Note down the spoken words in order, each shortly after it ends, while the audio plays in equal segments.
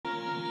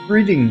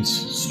Greetings,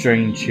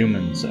 strange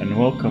humans, and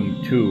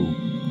welcome to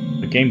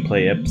a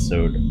gameplay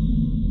episode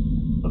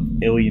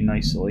of Alien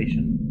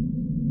Isolation.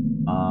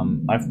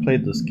 I've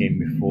played this game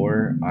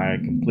before, I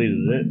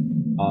completed it,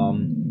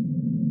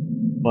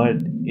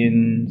 but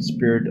in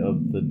spirit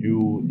of the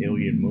new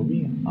Alien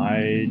movie,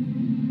 I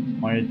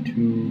wanted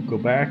to go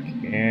back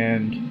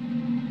and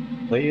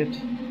play it,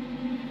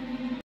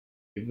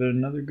 give it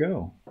another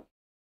go.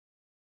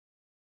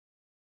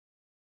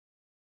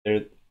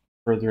 Without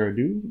further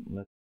ado,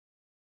 let's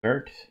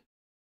start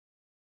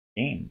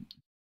game.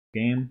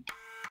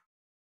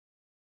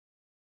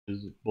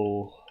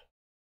 Visible.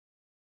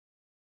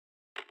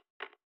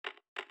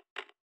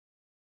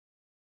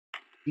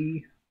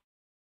 Key.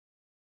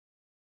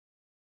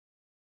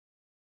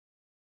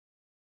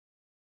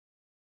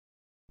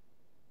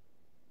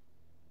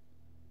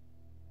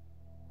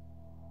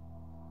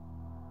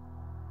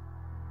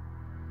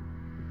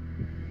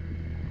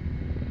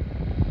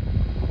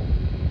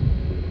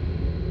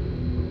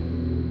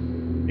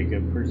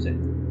 Percent.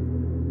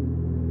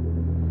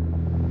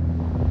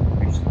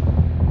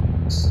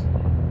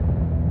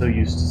 So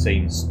used to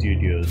saying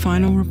studios.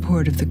 Final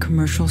report of the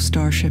commercial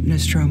starship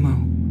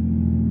Nostromo.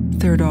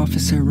 Third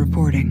officer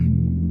reporting.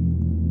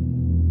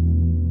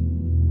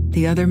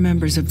 The other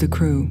members of the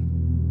crew: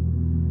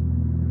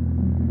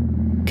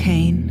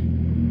 Kane,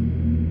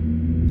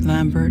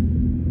 Lambert,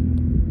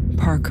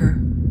 Parker,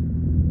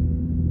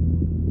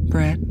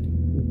 Brett,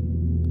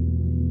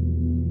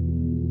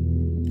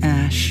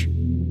 Ash,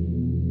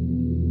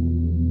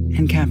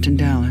 and Captain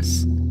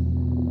Dallas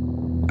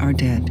are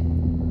dead.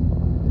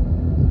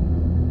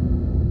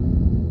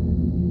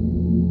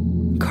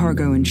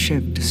 Cargo and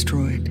ship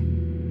destroyed.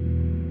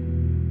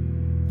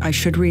 I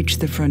should reach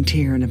the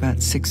frontier in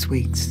about 6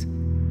 weeks.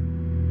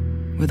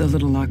 With a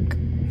little luck,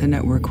 the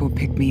network will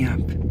pick me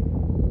up.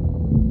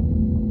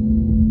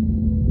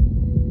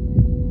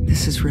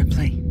 This is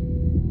Ripley,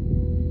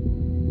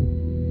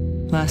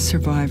 last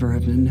survivor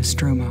of the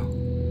Nostromo,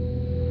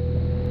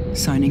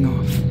 signing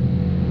off.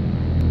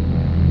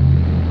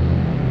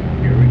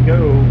 Here we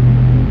go.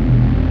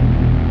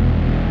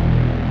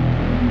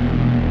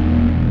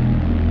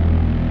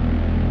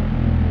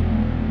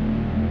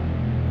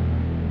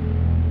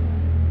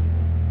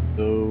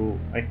 So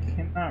I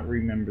cannot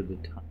remember the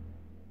time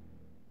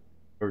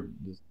for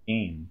this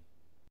game.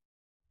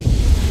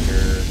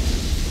 They're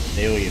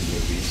alien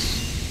movies.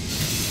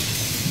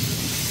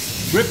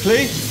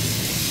 Ripley?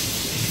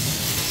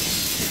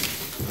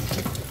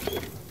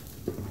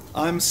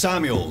 I'm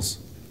Samuels.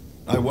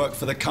 I work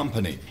for the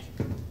company.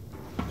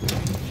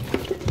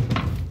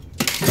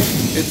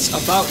 It's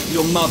about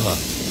your mother.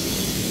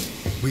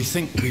 We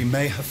think we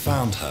may have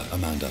found her,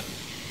 Amanda.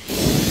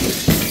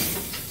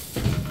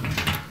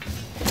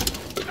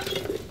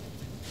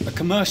 A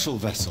commercial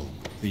vessel,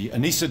 the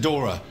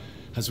Anisadora,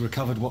 has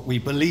recovered what we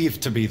believe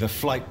to be the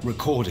flight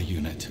recorder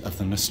unit of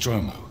the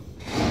Nostromo.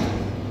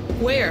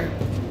 Where?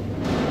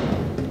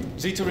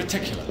 Zeta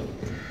Reticula.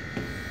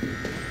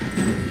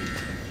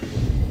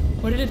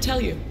 What did it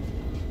tell you?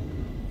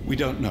 We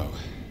don't know.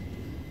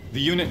 The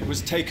unit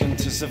was taken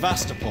to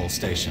Sevastopol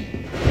Station.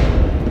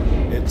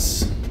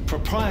 It's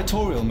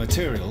proprietorial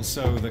material,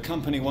 so the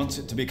company wants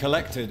it to be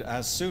collected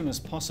as soon as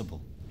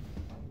possible.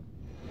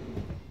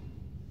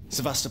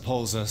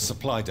 Sevastopol's a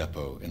supply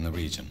depot in the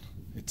region.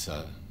 It's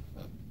a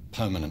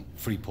permanent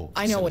free port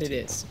facility. I know what it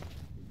is.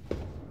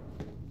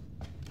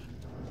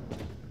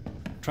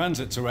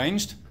 Transit's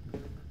arranged.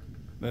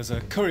 There's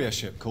a courier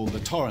ship called the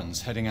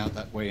Torrens heading out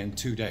that way in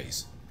 2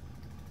 days.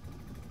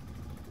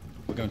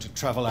 We're going to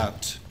travel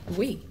out.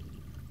 We?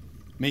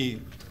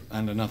 Me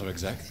and another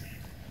exec.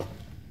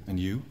 And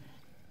you,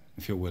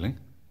 if you're willing.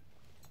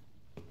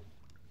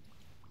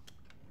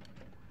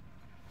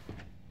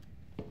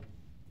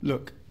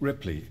 Look,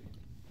 Ripley,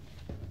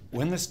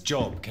 when this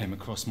job came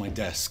across my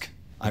desk,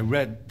 I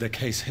read the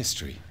case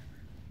history.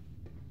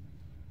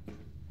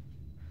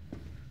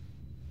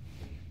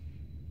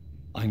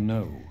 I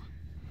know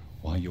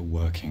why you're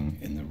working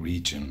in the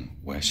region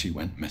where she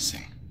went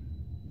missing.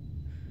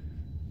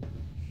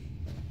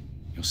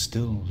 You're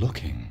still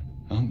looking,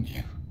 aren't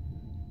you?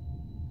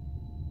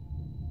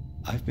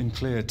 I've been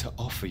cleared to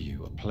offer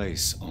you a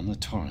place on the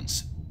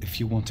Torrens if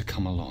you want to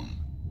come along.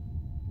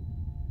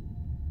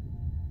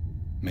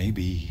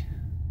 Maybe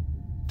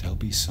there'll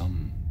be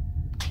some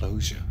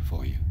closure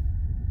for you.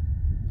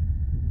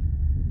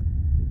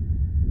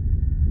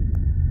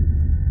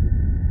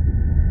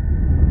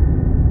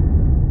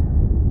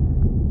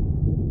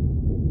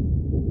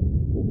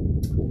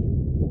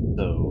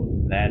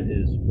 So that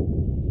is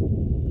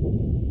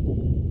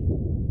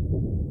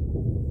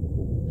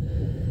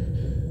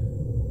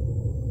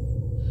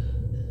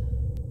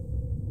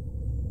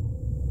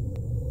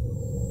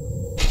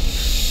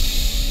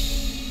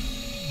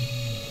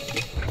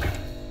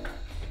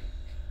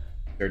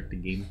start the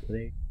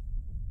gameplay.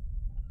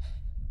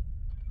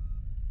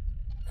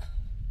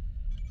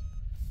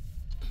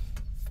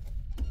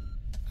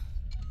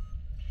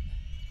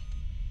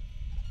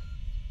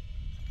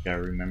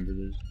 Gotta remember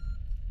those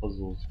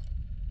puzzles.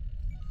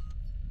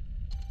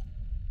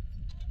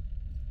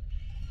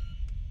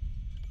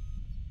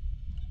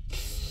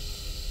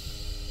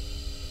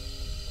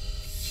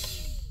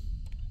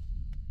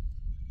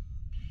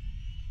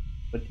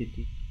 What did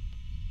he?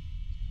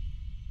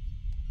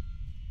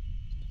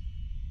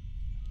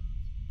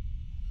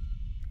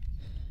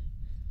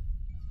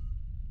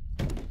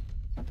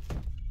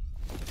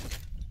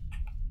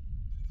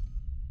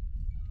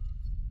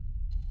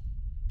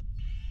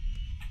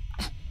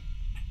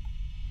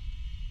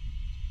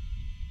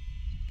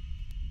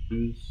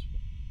 Use.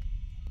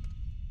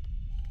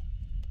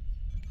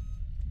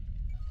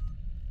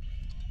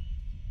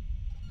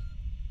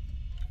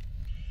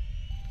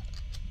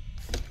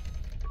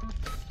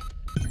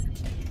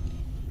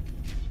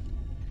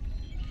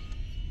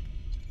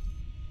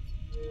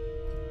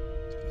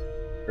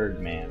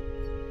 Birdman.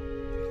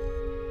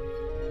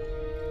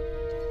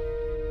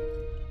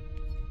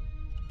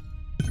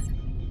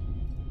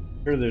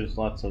 Sure, there's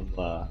lots of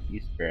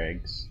Easter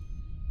eggs,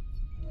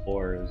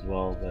 or as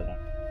well that I'm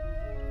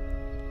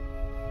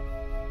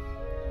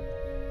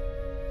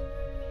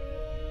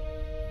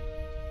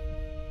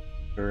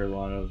sure a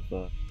lot of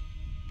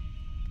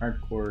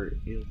hardcore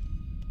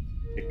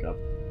pick up.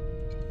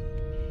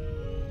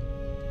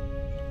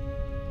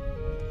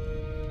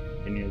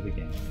 Continue the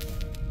game.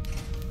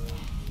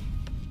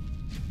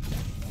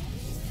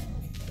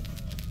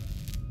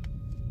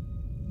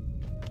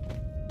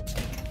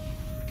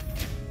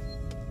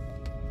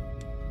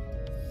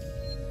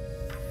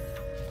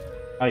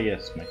 Ah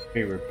yes, my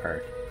favorite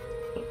part.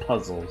 The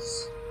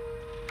puzzles.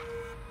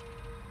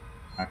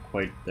 Not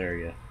quite there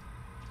yet.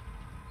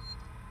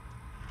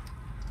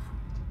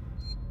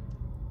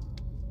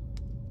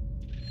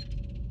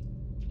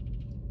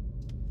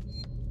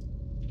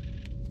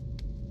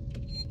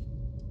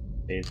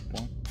 Save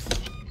point.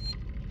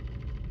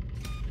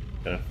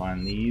 Gotta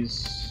find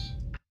these.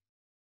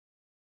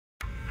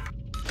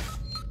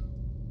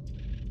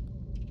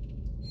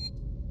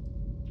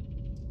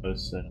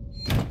 Post that.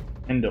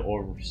 Tend to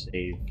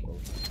oversave.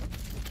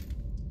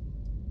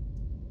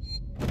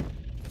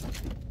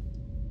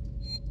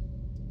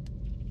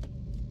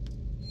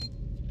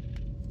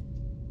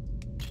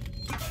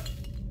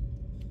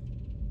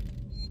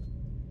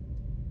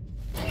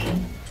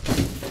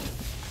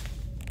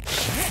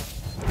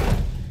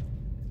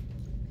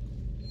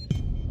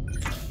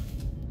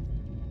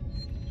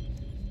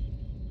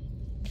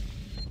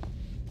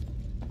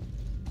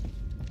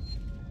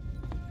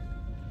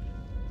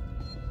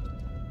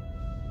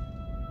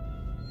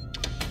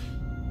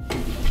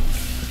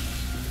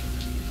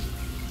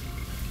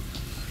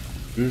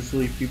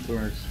 Usually people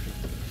are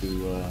supposed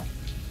to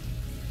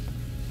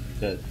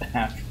that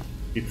hatch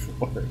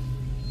before.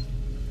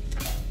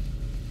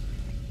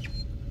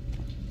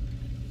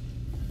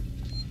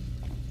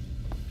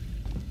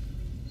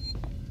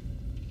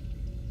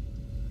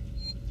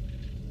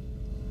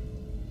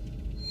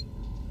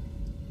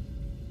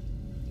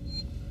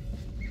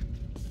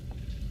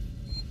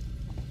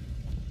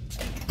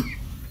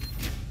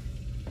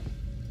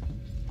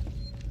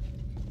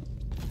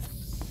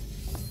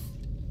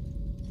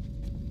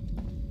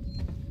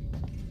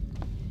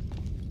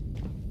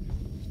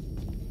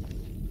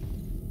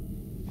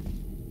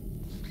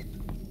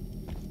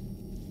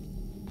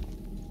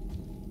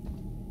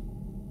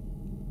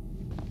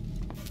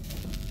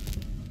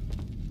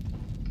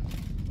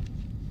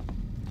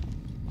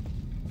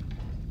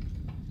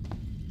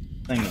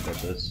 Thing about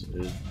this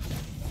is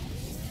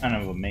kind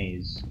of a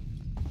maze.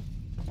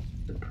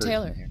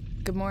 Taylor,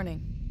 good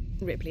morning.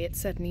 Ripley, it's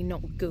certainly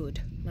not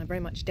good, and I very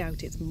much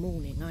doubt it's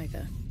morning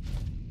either.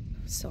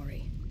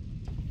 Sorry.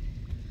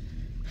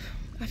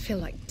 I feel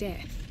like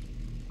death.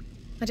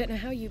 I don't know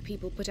how you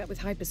people put up with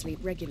hypersleep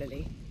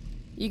regularly.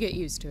 You get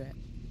used to it.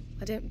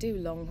 I don't do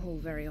long haul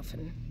very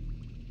often.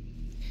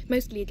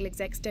 Most legal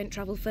execs don't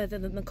travel further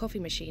than the coffee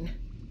machine.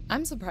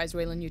 I'm surprised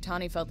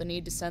Weyland-Yutani felt the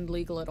need to send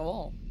legal at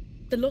all.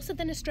 The loss of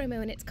the Nostromo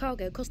and its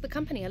cargo cost the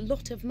company a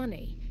lot of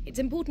money. It's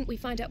important we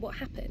find out what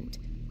happened.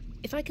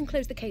 If I can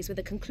close the case with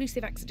a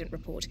conclusive accident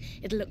report,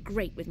 it'll look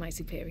great with my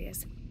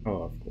superiors.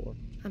 Oh, of course.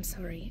 I'm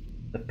sorry.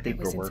 The That was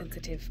paperwork.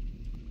 insensitive.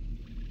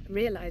 I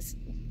realize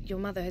your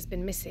mother has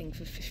been missing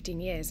for 15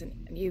 years, and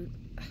you...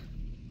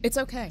 It's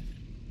okay.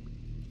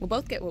 We'll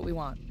both get what we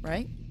want,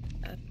 right?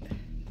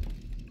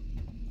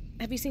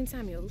 Have you seen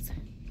Samuels?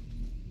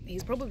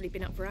 He's probably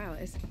been up for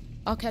hours.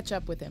 I'll catch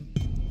up with him.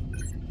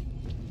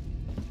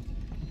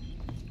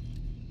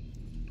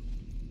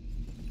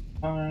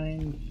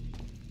 Find.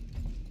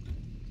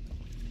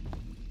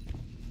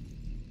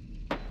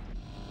 I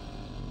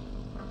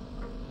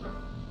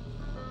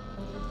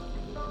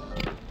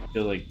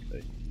feel like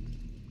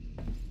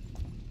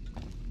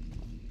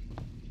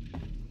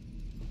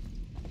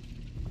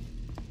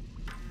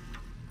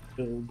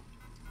killed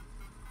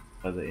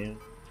by the alien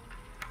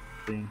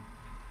thing.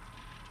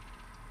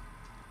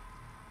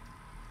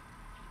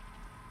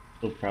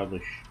 Still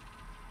probably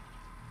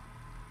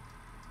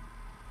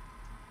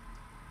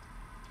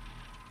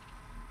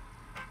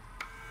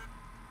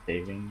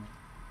saving.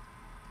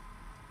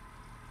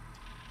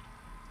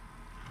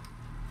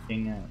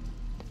 Hang out.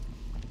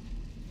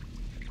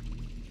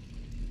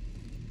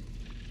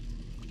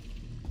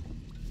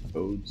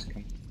 Codes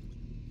come.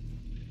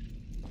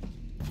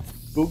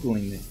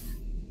 Googling it.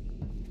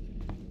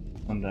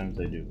 Sometimes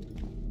I do.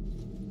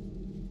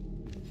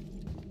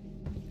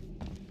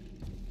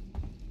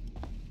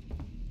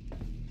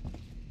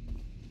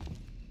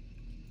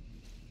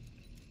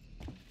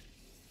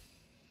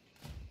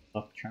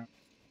 Left turn.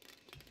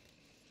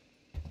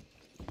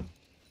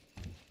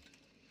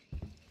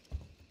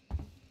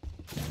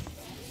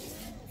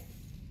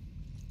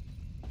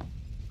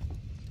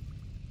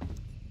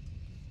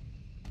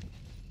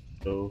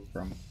 Go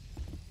from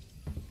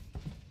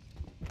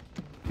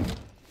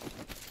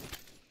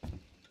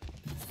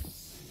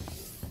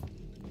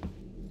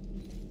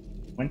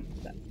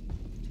went that.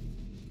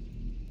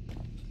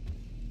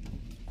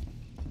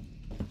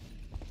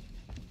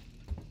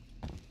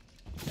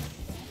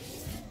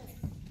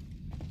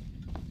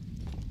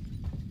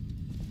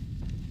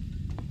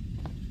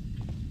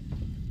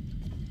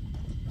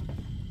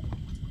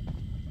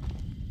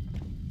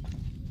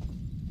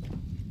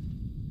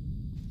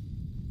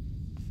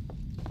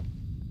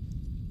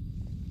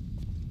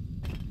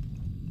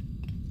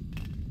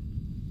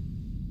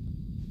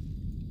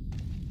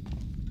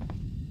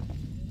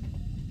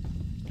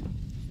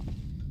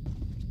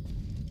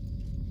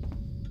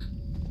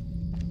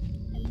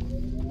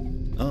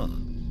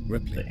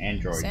 Ripley. The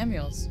android.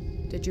 Samuels,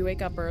 did you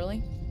wake up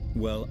early?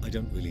 Well, I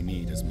don't really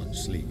need as much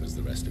sleep as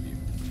the rest of you.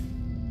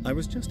 I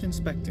was just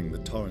inspecting the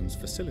Torrens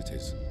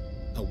facilities.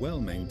 A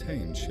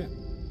well-maintained ship.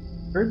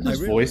 Heard this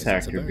voice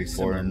actor very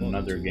before in similar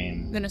another model to-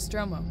 game. The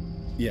Nostromo.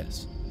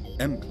 Yes,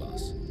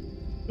 M-Class.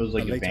 It was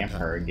like a later vampire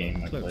pattern,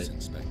 game I close played. in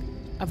spec,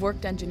 I've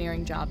worked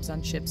engineering jobs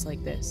on ships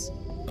like this.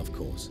 of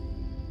course.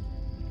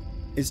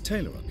 Is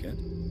Taylor up yet?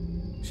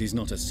 She's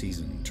not a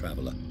seasoned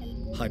traveler.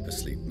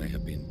 Hypersleep may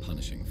have been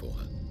punishing for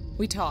her.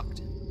 We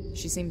talked.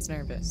 She seems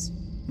nervous.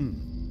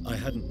 I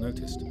hadn't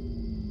noticed.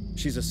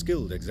 She's a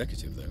skilled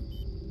executive,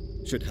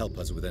 though. Should help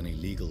us with any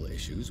legal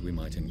issues we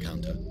might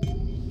encounter.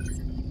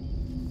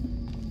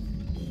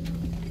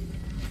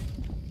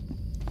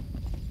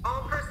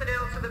 All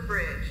personnel to the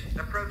bridge,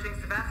 approaching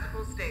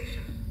Sevastopol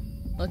Station.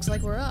 Looks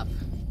like we're up.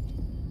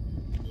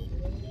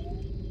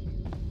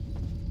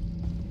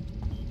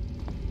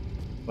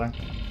 What?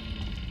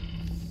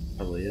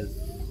 Probably is.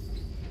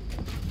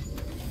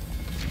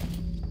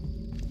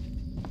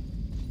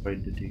 Why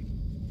did he?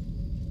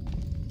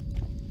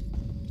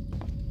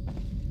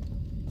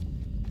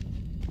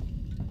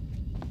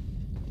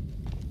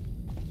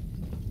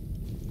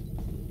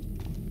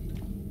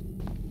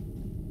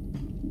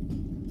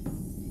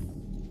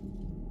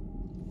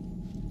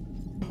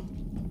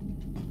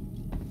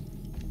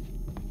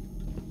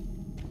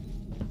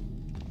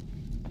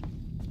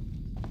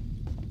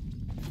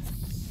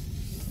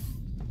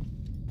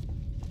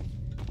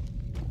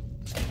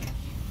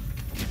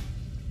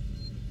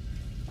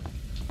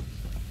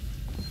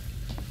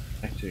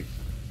 Actually,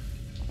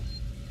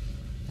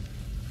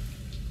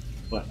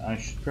 but I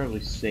should probably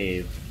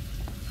save.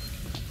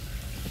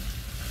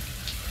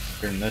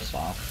 Turn this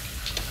off.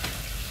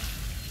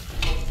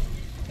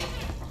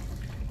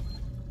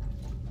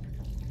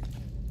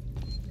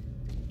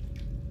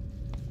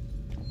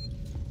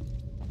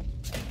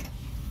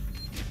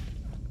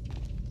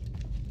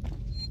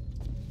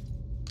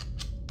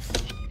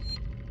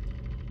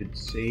 Could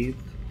save.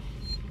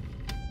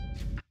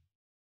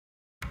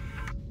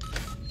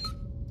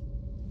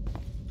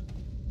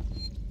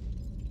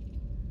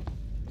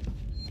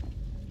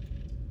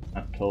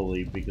 Not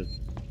totally, because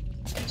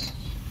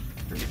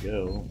there we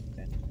go.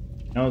 Okay.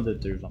 Know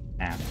that there's a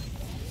map.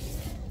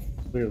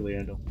 Clearly,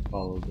 I don't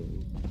follow the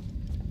rules.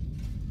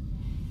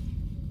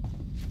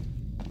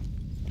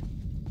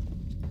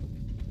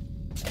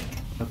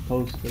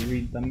 Supposed to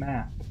read the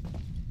map.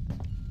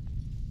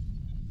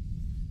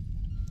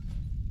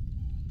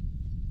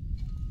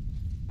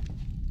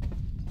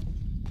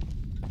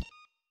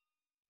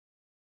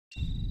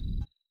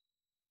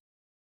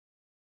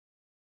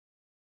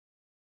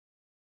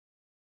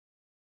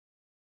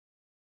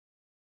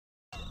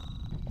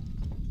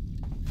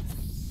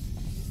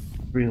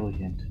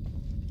 Brilliant.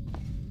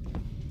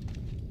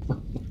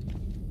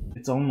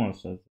 It's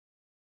almost as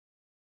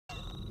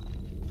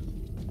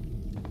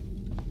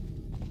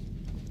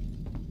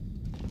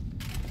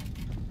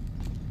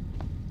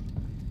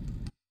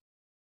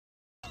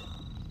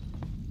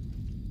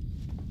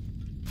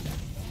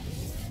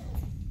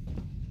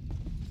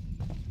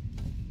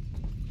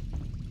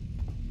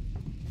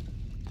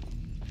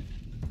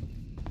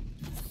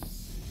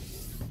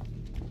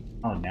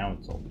oh, now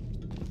it's all.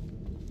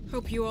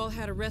 Hope you all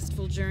had a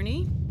restful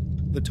journey.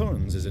 The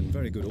Torrens is in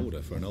very good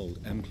order for an old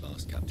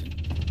M-Class captain.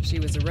 She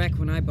was a wreck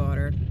when I bought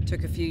her.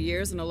 Took a few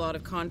years and a lot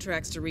of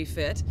contracts to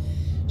refit.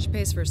 She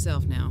pays for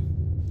herself now.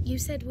 You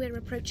said we're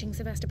approaching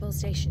Sevastopol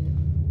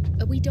Station.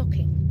 Are we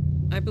docking?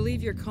 I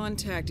believe your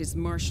contact is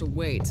Marshal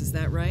Waits, is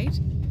that right?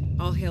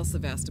 I'll hail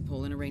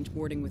Sevastopol and arrange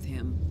boarding with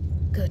him.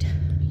 Good.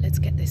 Let's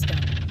get this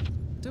done.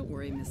 Don't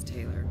worry, Miss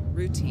Taylor.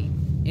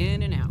 Routine.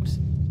 In and out.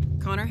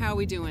 Connor, how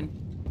we doing?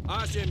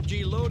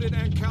 SMG loaded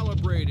and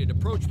calibrated.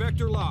 Approach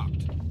vector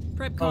locked.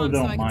 Prep Oh, con so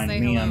I don't can mind say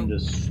me, hello. I'm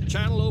just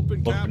Channel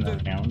open, looking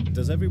Captain. around.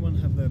 Does everyone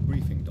have their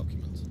briefing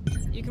documents?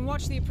 You can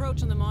watch the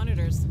approach on the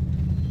monitors.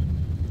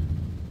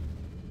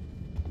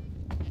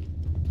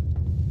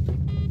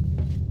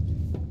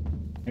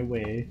 My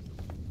way.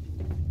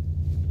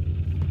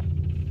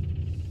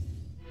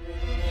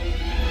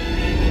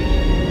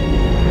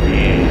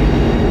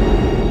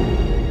 Yeah.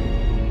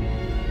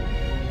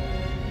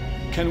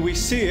 Can we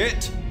see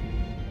it?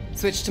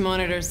 Switch to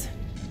monitors.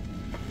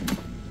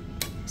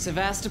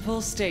 Sevastopol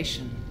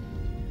Station.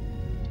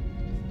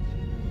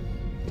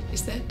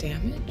 Is that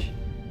damage?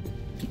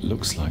 It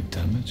looks like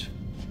damage.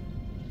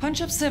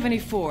 Punch up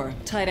 74,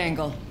 tight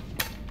angle.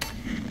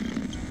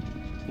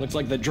 Looks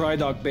like the dry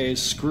dock bay is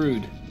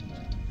screwed.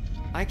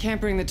 I can't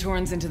bring the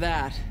Torrens into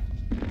that.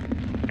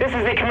 This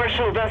is the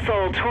commercial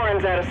vessel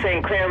Torrens out of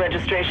St. Clair,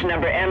 registration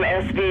number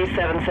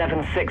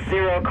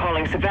MSV7760,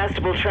 calling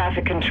Sevastopol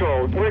Traffic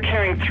Control. We're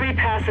carrying 3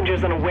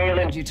 passengers on a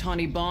Wayland.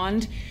 Yutani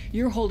Bond,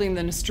 you're holding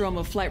the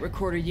Nostromo flight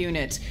recorder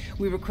unit.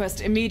 We request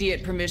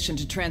immediate permission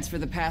to transfer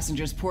the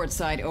passengers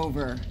portside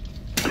over.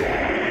 This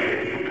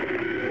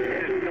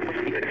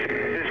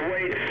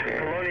Waits,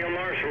 Colonial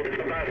Marshal,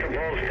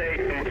 Sevastopol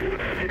Station.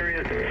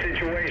 Serious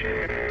situation.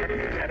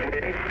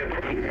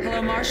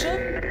 Hello, Marshal?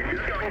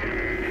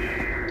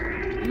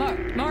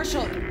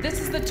 Marshal, this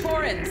is the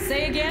Torrens.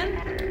 Say again?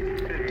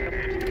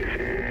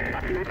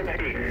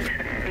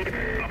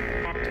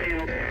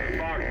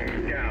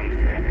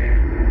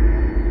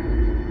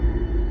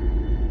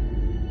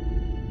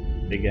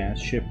 Big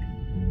ass ship.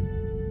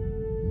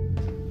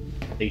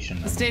 Station.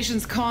 The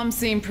station's comms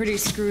seem pretty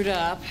screwed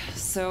up,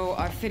 so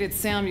I fitted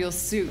Samuel's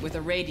suit with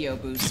a radio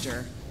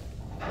booster.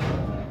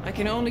 I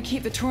can only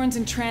keep the Torrens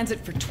in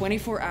transit for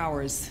 24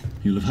 hours.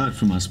 You'll have heard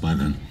from us by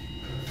then.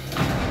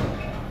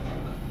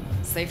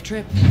 Safe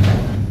trip.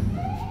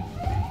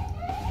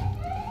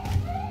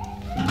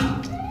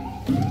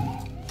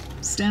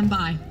 Stand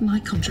by. My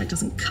contract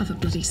doesn't cover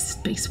bloody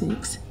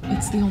spacewalks.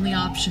 It's the only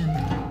option,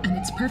 and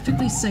it's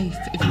perfectly safe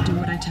if you do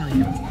what I tell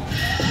you.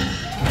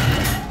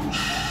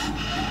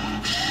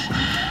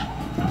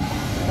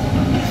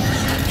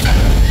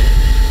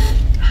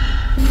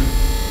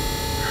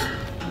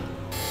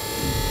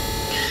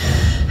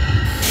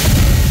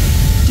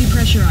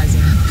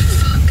 Depressurizing.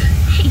 Fuck.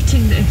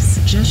 Hating this.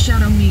 Just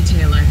shadow me,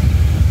 Taylor.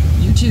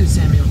 You too,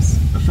 Samuels.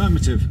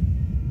 Affirmative.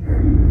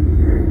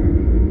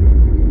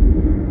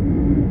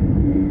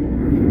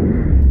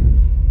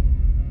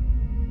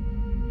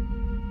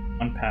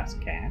 Unpassed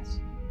gas.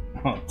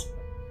 Oh.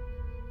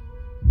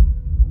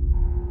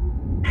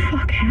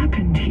 Fuck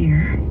happened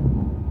here?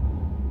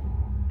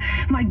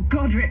 My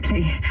God,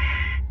 Ripley.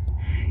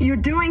 You're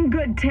doing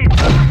good, Taylor.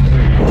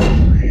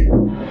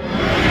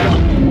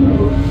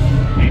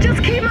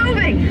 Just keep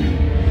moving.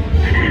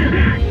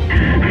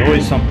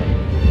 Always something.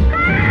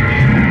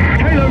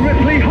 Taylor,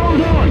 Ripley,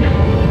 hold on!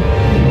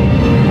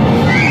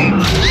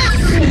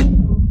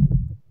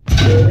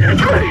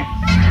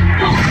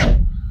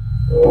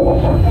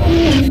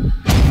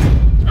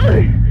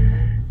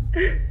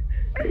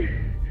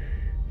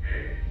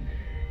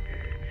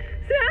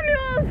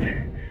 Samuels!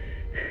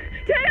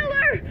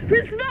 Taylor!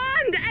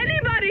 Respond!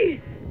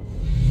 Anybody!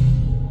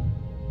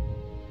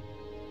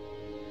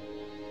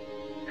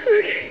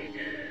 Okay.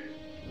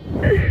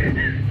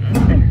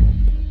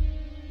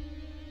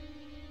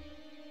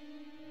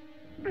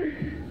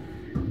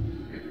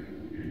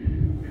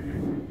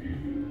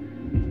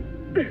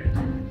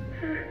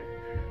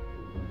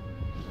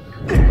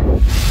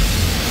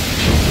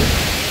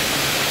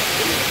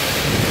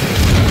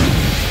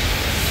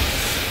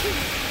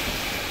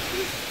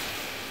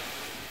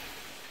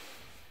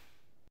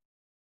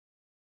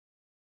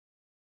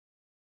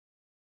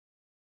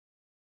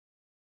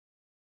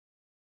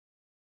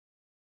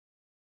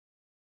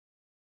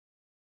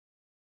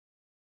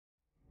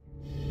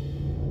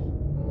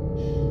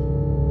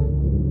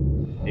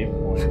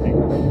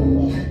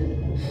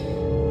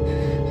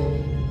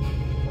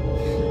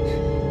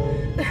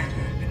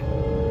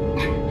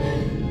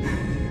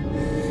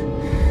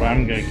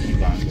 I'm gonna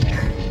keep on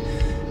going.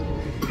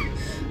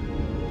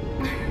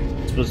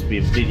 It's supposed to be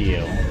a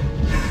video.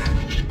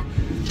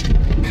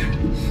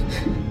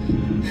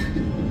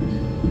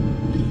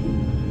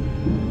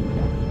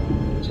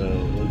 So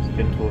let's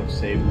get to a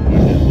save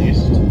point at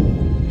least.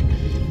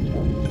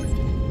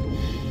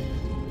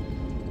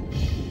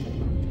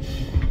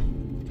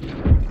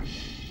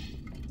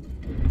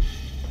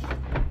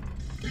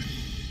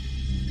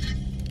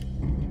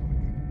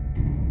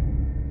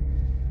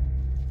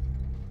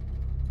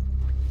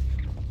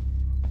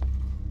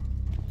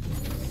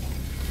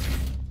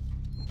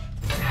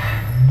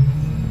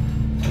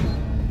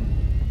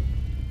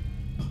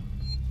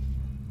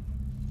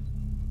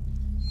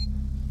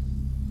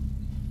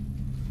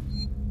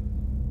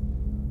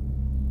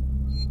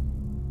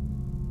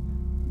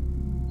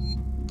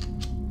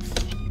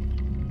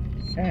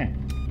 Okay,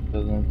 so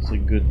that's a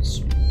good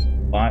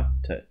spot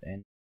to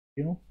end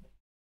the video.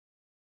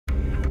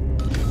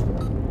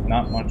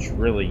 Not much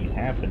really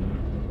happened.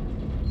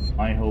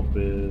 My hope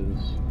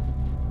is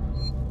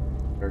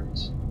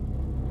starts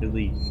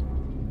really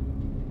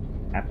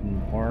happen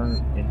more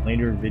in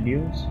later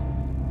videos.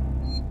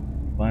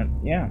 But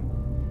yeah,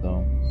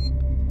 so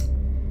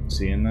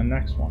see you in the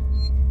next one.